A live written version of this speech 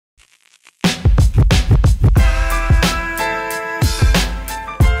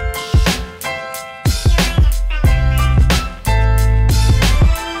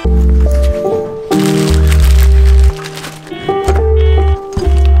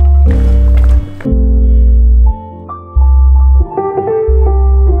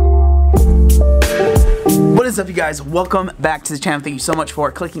you guys? Welcome back to the channel. Thank you so much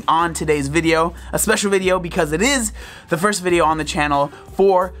for clicking on today's video. A special video because it is the first video on the channel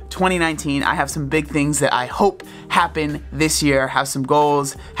for 2019. I have some big things that I hope happen this year. Have some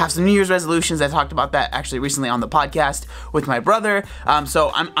goals, have some New Year's resolutions. I talked about that actually recently on the podcast with my brother.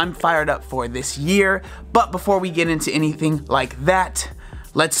 So I'm fired up for this year. But before we get into anything like that,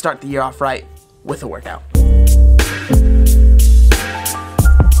 let's start the year off right with a workout.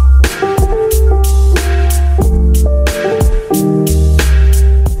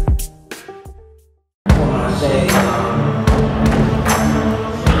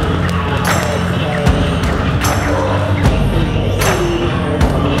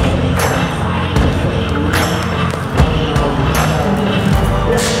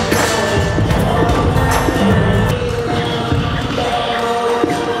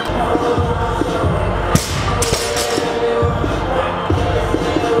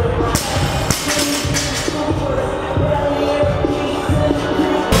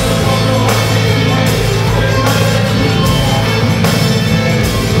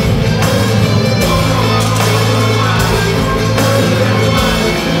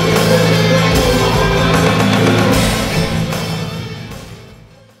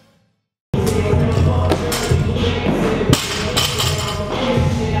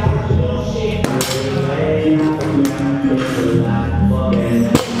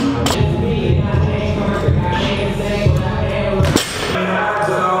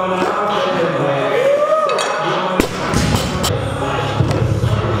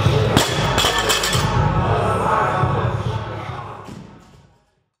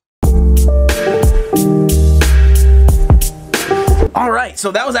 Alright,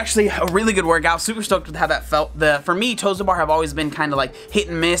 so that was actually a really good workout. Super stoked with how that felt. For me, toes to bar have always been kind of like hit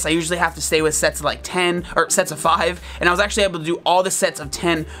and miss. I usually have to stay with sets of like 10 or sets of 5, and I was actually able to do all the sets of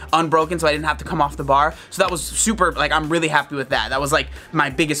 10 unbroken, so I didn't have to come off the bar. So that was super, like, I'm really happy with that. That was like my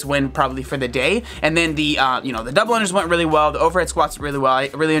biggest win probably for the day. And then the the double unders went really well. The overhead squats really well. I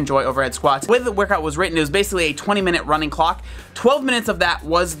really enjoy overhead squats. The way the workout was written, it was basically a 20-minute running clock. 12 minutes of that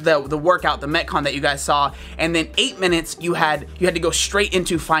was the workout, the Metcon that you guys saw, and then 8 minutes you had to go straight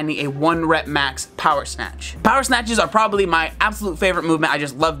into finding a 1 rep max power snatch. Power snatches are probably my absolute favorite movement. I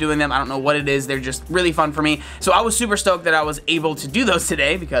just love doing them. I don't know what it is. They're just really fun for me. So I was super stoked that I was able to do those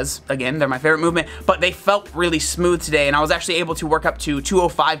today because, again, they're my favorite movement, but they felt really smooth today, and I was actually able to work up to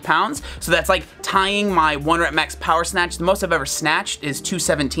 205 pounds. So that's like tying my 1 rep max power snatch. The most I've ever snatched is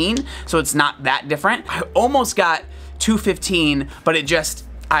 217, so it's not that different. I almost got 215, but it just,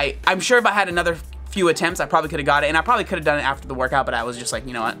 I'm sure if I had another few attempts, I probably could have got it, and I probably could have done it after the workout, but I was just like,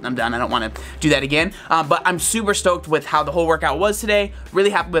 you know what, I'm done. I don't want to do that again. But I'm super stoked with how the whole workout was today. Really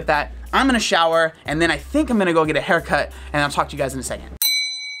happy with that. I'm gonna shower, and then I think I'm gonna go get a haircut, and I'll talk to you guys in a second.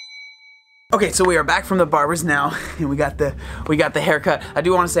 Okay, so we are back from the barbers now, and we got the haircut. I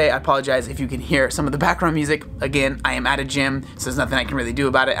do want to say I apologize if you can hear some of the background music. Again, I am at a gym, so there's nothing I can really do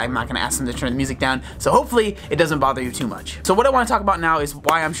about it. I'm not going to ask them to turn the music down, so hopefully it doesn't bother you too much. So what I want to talk about now is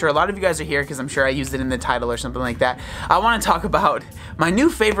why I'm sure a lot of you guys are here, because I'm sure I used it in the title or something like that. I want to talk about my new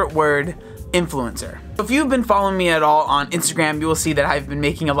favorite word, influencer. If you've been following me at all on Instagram, you will see that I've been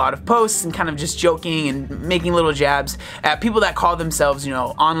making a lot of posts and kind of just joking and making little jabs at people that call themselves,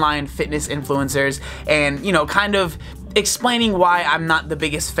 online fitness influencers, and, kind of explaining why I'm not the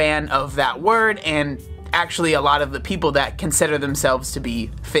biggest fan of that word, and actually a lot of the people that consider themselves to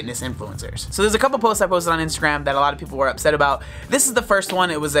be fitness influencers. So there's a couple posts I posted on Instagram that a lot of people were upset about. This is the first one.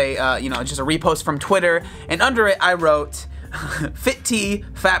 It was a, just a repost from Twitter, and under it I wrote, Fit T,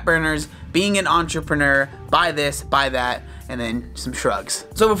 fat burners, being an entrepreneur, buy this, buy that, and then some shrugs.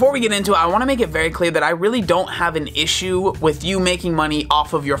 So before we get into it, I want to make it very clear that I really don't have an issue with you making money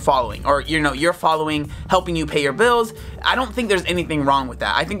off of your following, or your following helping you pay your bills. I don't think there's anything wrong with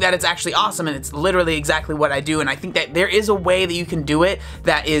that. I think that it's actually awesome, and it's literally exactly what I do, and I think that there is a way that you can do it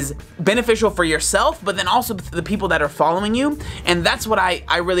that is beneficial for yourself, but then also the people that are following you, and that's what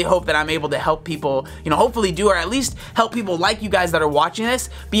I really hope that I'm able to help people, hopefully do, or at least help people like you guys that are watching this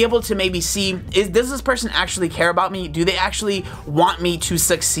be able to maybe see, does this person actually care about me? Do they actually want me to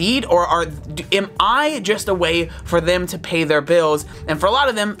succeed, or am I just a way for them to pay their bills? And for a lot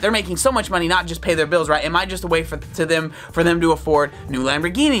of them, they're making so much money not just pay their bills, right? Am I just a way for them to afford new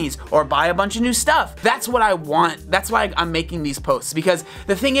Lamborghinis or buy a bunch of new stuff? That's what I want. That's why I'm making these posts, because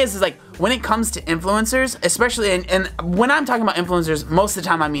the thing is like, when it comes to influencers, especially, and when I'm talking about influencers, most of the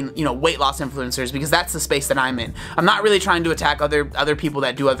time I mean, weight loss influencers, because that's the space that I'm in. I'm not really trying to attack other people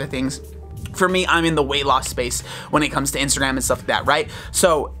that do other things. For me, I'm in the weight loss space when it comes to Instagram and stuff like that, right?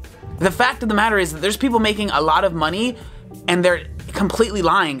 So the fact of the matter is that there's people making a lot of money, and they're completely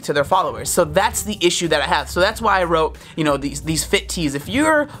lying to their followers. So that's the issue that I have. So that's why I wrote, you know, these fit teas. If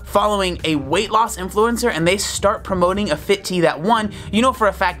you're following a weight loss influencer and they start promoting a fit tea that, one, you know for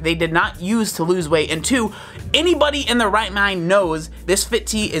a fact they did not use to lose weight, and two, anybody in their right mind knows this fit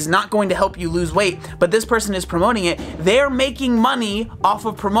tea is not going to help you lose weight, but this person is promoting it, they're making money off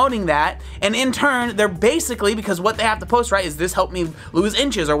of promoting that, and in turn, they're basically, because what they have to post, right, is this helped me lose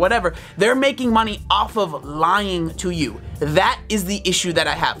inches or whatever, they're making money off of lying to you. That is the issue that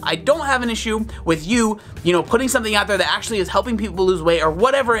I have. I don't have an issue with you know, putting something out there that actually is helping people lose weight or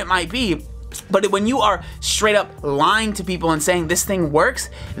whatever it might be. But when you are straight up lying to people and saying this thing works,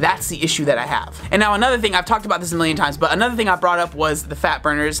 that's the issue that I have. And now another thing, I've talked about this a million times, but another thing I brought up was the fat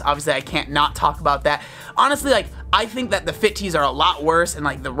burners. Obviously, I can't not talk about that. Honestly, like, I think that the fit teas are a lot worse, and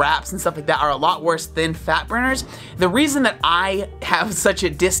like the wraps and stuff like that are a lot worse than fat burners. The reason that I have such a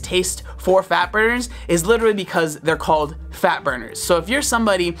distaste for fat burners is literally because they're called fat burners. So if you're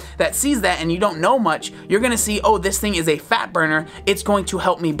somebody that sees that and you don't know much, you're gonna see, oh, this thing is a fat burner, it's going to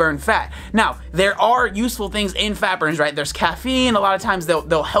help me burn fat. Now, there are useful things in fat burners, right? There's caffeine, a lot of times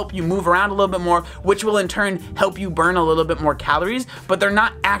they'll help you move around a little bit more, which will in turn help you burn a little bit more calories, but they're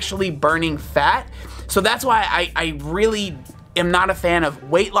not actually burning fat. So that's why I really am not a fan of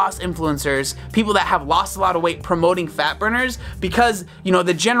weight loss influencers, people that have lost a lot of weight promoting fat burners, because, you know,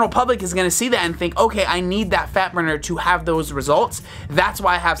 the general public is gonna see that and think, okay, I need that fat burner to have those results. That's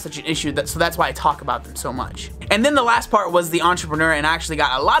why I have such an issue, so that's why I talk about them so much. And then the last part was the entrepreneur, and I actually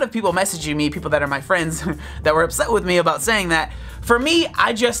got a lot of people messaging me, people that are my friends, that were upset with me about saying that. For me,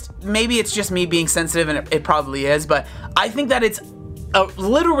 maybe it's just me being sensitive, and it probably is, but I think that it's a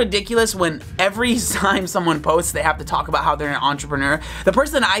little ridiculous when every time someone posts, they have to talk about how they're an entrepreneur. The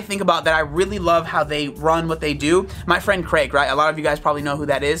person I think about that I really love how they run what they do, my friend Craig, right? A lot of you guys probably know who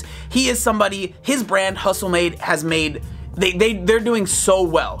that is. He is somebody, his brand Hustle Made has made, they're doing so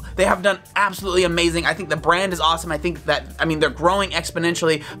well. They have done absolutely amazing. I think the brand is awesome. I think that, I mean, they're growing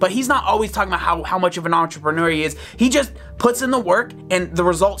exponentially, but he's not always talking about how much of an entrepreneur he is. He just puts in the work and the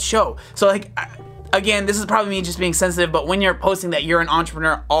results show. So like, again, this is probably me just being sensitive, but when you're posting that you're an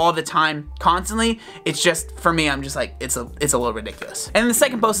entrepreneur all the time, constantly, it's just, for me, I'm just like, it's a little ridiculous. And the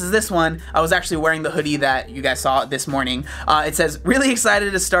second post is this one. I was actually wearing the hoodie that you guys saw this morning. It says, really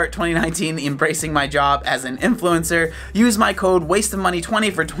excited to start 2019 embracing my job as an influencer. Use my code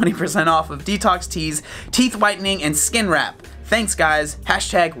WASTEOFMONEY20 for 20% off of detox teas, teeth whitening, and skin wrap. Thanks, guys.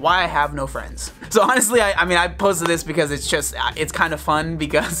 Hashtag why I have no friends. So honestly, I mean, I posted this because it's kind of fun,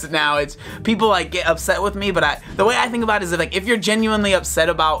 because now it's, people like get upset with me, but the way I think about it is if you're genuinely upset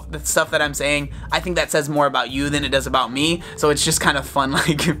about the stuff that I'm saying, I think that says more about you than it does about me. So it's just kind of fun,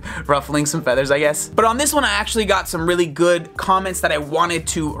 like ruffling some feathers, I guess. But on this one, I actually got some really good comments that I wanted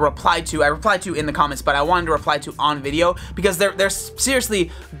to reply to. I replied to in the comments, but I wanted to reply to on video because they're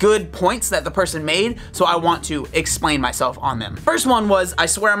seriously good points that the person made. So I want to explain myself on them. First one was, I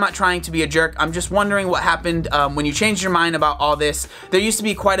swear I'm not trying to be a jerk. I'm just wondering what happened when you changed your mind about all this. There used to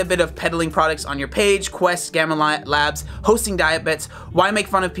be quite a bit of peddling products on your page, Quest, Gamma Labs, hosting diet bets. Why make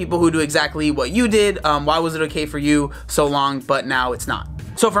fun of people who do exactly what you did? Why was it okay for you so long, but now it's not?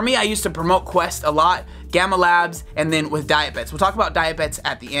 So for me, I used to promote Quest a lot, Gamma Labs, and then with diet bets. We'll talk about diet bets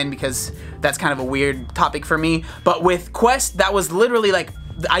at the end because that's kind of a weird topic for me. But with Quest, that was literally like,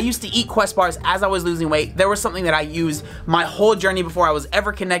 I used to eat Quest bars as I was losing weight. There was something that I used my whole journey before I was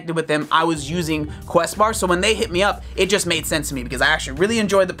ever connected with them. I was using Quest bars. So when they hit me up, it just made sense to me because I actually really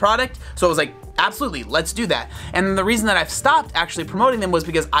enjoyed the product. So I was like, absolutely, let's do that. And the reason that I've stopped actually promoting them was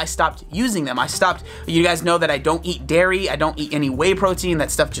because I stopped using them. You guys know that I don't eat dairy, I don't eat any whey protein, that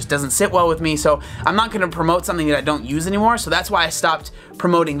stuff just doesn't sit well with me, so I'm not gonna promote something that I don't use anymore, so that's why I stopped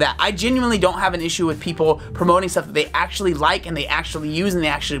promoting that. I genuinely don't have an issue with people promoting stuff that they actually like and they actually use and they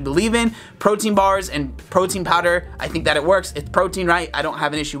actually believe in. Protein bars and protein powder, I think that it works. It's protein, right? I don't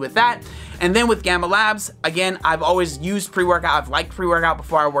have an issue with that. And then with Gamma Labs, again, I've always used pre-workout. I've liked pre-workout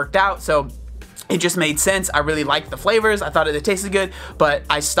before I worked out, so it just made sense. I really liked the flavors. I thought it tasted good, but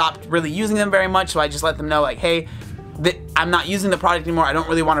I stopped really using them very much, so I just let them know like, hey, I'm not using the product anymore. I don't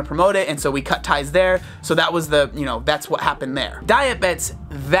really want to promote it, and so we cut ties there. So that was the, you know, that's what happened there. Diet bets,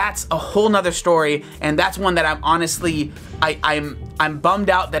 that's a whole nother story, and that's one that I'm honestly, I'm bummed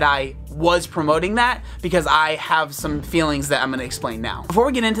out that I was promoting that, because I have some feelings that I'm going to explain now. Before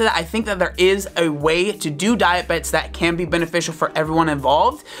we get into that, I think that there is a way to do diet bets that can be beneficial for everyone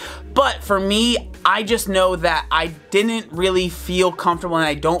involved. But for me, I just know that I didn't really feel comfortable, and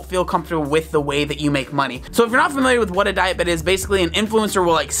I don't feel comfortable with the way that you make money. So if you're not familiar with what a diet bet is, basically an influencer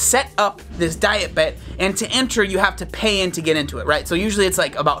will like set up this diet bet, and to enter you have to pay in to get into it, right? So usually it's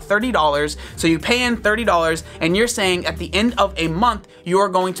like about $30. So you pay in $30, and you're saying at the end of a month, you are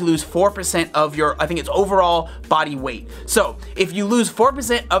going to lose 4% of your, I think it's overall body weight. So if you lose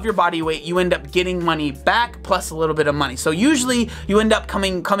 4% of your body weight, you end up getting money back plus a little bit of money. So usually you end up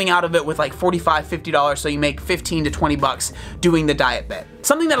coming out of it with like $45, $50, so you make 15 to 20 bucks doing the diet bet.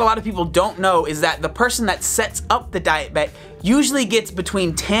 Something that a lot of people don't know is that the person that sets up the diet bet usually gets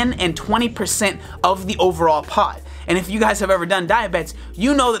between 10 and 20% of the overall pot. And if you guys have ever done diet bets,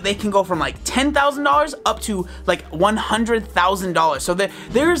 you know that they can go from like $10,000 up to like $100,000. So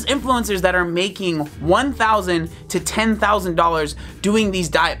there's influencers that are making $1,000 to $10,000 doing these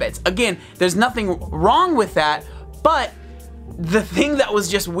diet bets. Again, there's nothing wrong with that, but the thing that was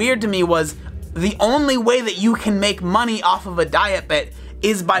just weird to me was the only way that you can make money off of a diet bet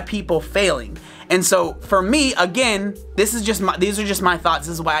is by people failing. And so for me, again, these are just my thoughts.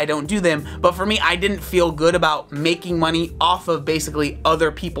 This is why I don't do them. But for me, I didn't feel good about making money off of basically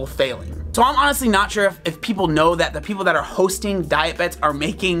other people failing. So I'm honestly not sure if people know that the people that are hosting diet bets are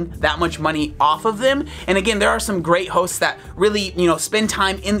making that much money off of them. And again, there are some great hosts that really, you know, spend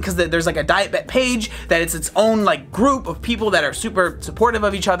time in, because there's like a diet bet page that it's its own like group of people that are super supportive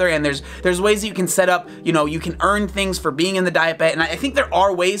of each other, and there's ways that you can set up, you know, you can earn things for being in the diet bet. And I think there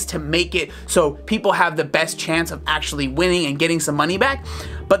are ways to make it so people have the best chance of actually winning and getting some money back.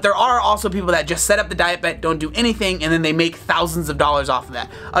 But there are also people that just set up the diet bet, don't do anything, and then they make thousands of dollars off of that.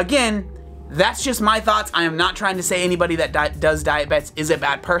 Again, that's just my thoughts. I am not trying to say anybody that does diet bets is a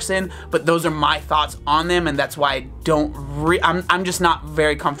bad person, but those are my thoughts on them, and that's why I'm just not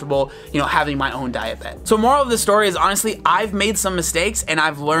very comfortable, you know, having my own diet bet. So moral of the story is, honestly, I've made some mistakes and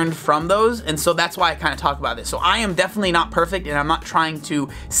I've learned from those, and so that's why I kind of talk about this. So I am definitely not perfect, and I'm not trying to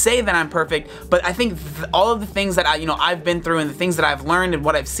say that I'm perfect, but I think all of the things that I've been through and the things that I've learned and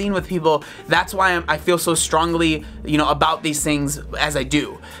what I've seen with people, that's why I feel so strongly, you know, about these things as I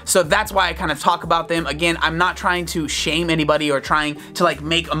do. So that's why I kind of talk about them. Again, I'm not trying to shame anybody or trying to like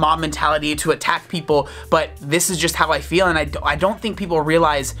make a mob mentality to attack people, but this is just how I feel, and I don't think people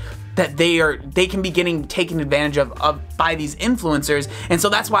realize that they can be getting taken advantage of by these influencers. And so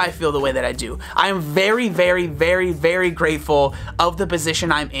that's why I feel the way that I do. I am very, very, very, very grateful of the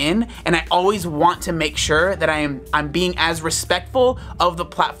position I'm in, and I always want to make sure that I'm being as respectful of the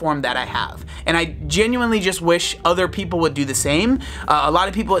platform that I have. And I genuinely just wish other people would do the same. A lot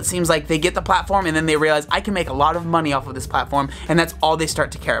of people, it seems like they get the platform and then they realize I can make a lot of money off of this platform, and that's all they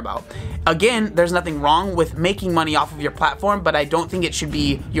start to care about. Again, there's nothing wrong with making money off of your platform, but I don't think it should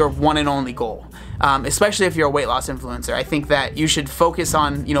be your one and only goal. Especially if you're a weight loss influencer. I think that you should focus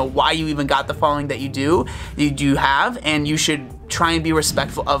on, you know, why you even got the following that you do have, and you should try and be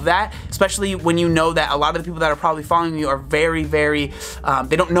respectful of that, especially when you know that a lot of the people that are probably following you are very, very,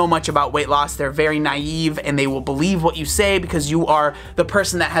 they don't know much about weight loss. They're very naive, and they will believe what you say because you are the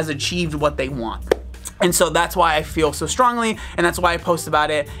person that has achieved what they want. And so that's why I feel so strongly, and that's why I post about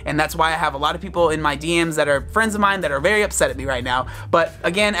it, and that's why I have a lot of people in my DMs that are friends of mine that are very upset at me right now. But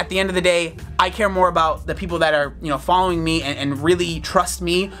again, at the end of the day, I care more about the people that are, you know, following me and really trust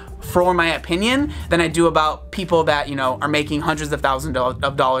me for my opinion than I do about people that, you know, are making hundreds of thousands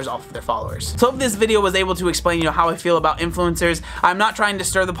of dollars off of their followers. So if this video was able to explain, you know, how I feel about influencers, I'm not trying to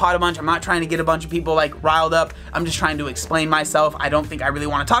stir the pot a bunch. I'm not trying to get a bunch of people like riled up. I'm just trying to explain myself. I don't think I really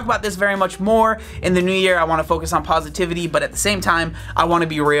want to talk about this very much more in the new year. I want to focus on positivity, but at the same time, I want to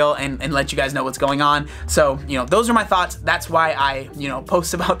be real and let you guys know what's going on. So, you know, those are my thoughts. That's why I, you know,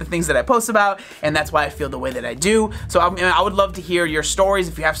 post about the things that I post about, and that's why I feel the way that I do. So I would love to hear your stories.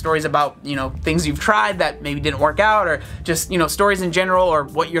 If you have stories about, you know, things you've tried that maybe didn't work out, or just, you know, stories in general, or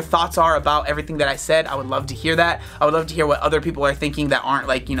what your thoughts are about everything that I said, I would love to hear that. I would love to hear what other people are thinking that aren't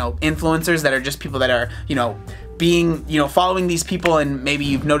like, you know, influencers, that are just people that are, you know, being, you know, following these people, and maybe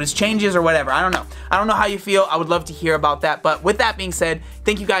you've noticed changes or whatever. I don't know. I don't know how you feel. I would love to hear about that. But with that being said,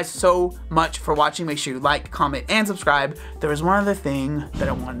 thank you guys so much for watching. Make sure you like, comment, and subscribe. There was one other thing that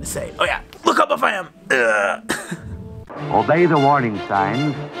I wanted to say. Oh yeah, look up if I am. Obey the warning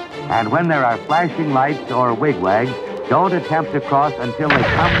signs, and when there are flashing lights or wigwags, don't attempt to cross until they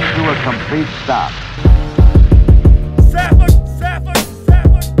come to a complete stop.